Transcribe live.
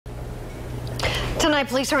Tonight,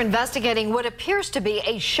 police are investigating what appears to be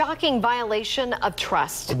a shocking violation of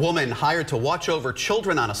trust. A woman hired to watch over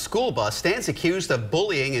children on a school bus stands accused of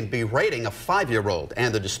bullying and berating a 5-year-old,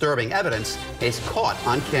 and the disturbing evidence is caught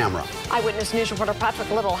on camera. Eyewitness News reporter Patrick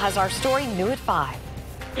Little has our story new at 5.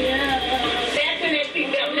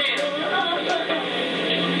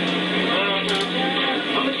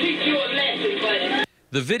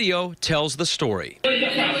 The video tells the story.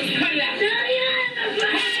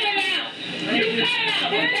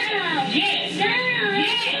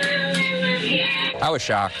 I was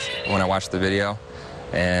shocked when I watched the video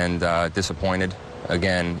and disappointed.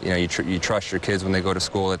 Again, you know, you trust your kids when they go to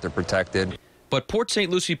school that they're protected. But Port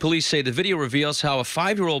St. Lucie police say the video reveals how a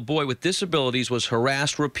 5-year-old boy with disabilities was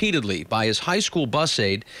harassed repeatedly by his high school bus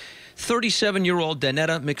aide, 37-year-old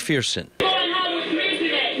Danetta McPherson.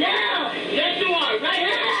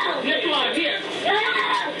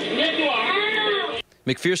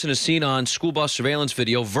 McPherson is seen on school bus surveillance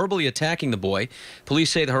video verbally attacking the boy. Police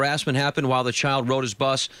say the harassment happened while the child rode his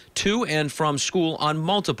bus to and from school on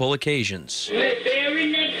multiple occasions. The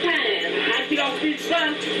very next time I get off this bus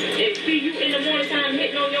and see you in the morning time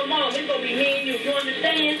hitting on your mom, it's going to be me and you. You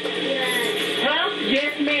understand? Yes. Huh?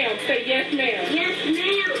 Yes, ma'am. Say yes, ma'am. Yes,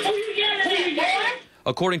 ma'am. Who you yelling at, boy?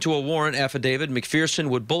 According to a warrant affidavit, McPherson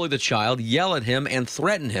would bully the child, yell at him, and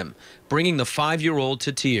threaten him, bringing the 5-year-old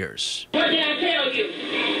to tears. What did I tell you?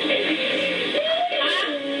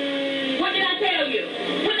 Huh? What did I tell you?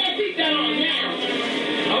 Put that seatbelt on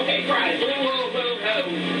now. Okay, cry.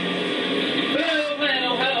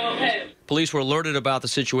 Police were alerted about the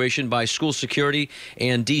situation by school security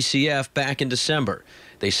and DCF back in December.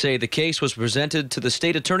 They say the case was presented to the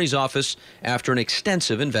state attorney's office after an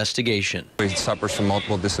extensive investigation. He suffers from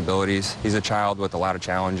multiple disabilities. He's a child with a lot of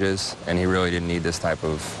challenges, and he really didn't need this type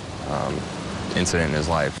of incident in his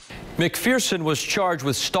life. McPherson was charged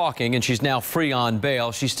with stalking, and she's now free on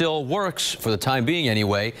bail. She still works, for the time being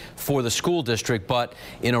anyway, for the school district, but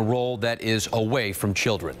in a role that is away from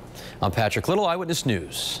children. I'm Patrick Little, Eyewitness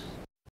News.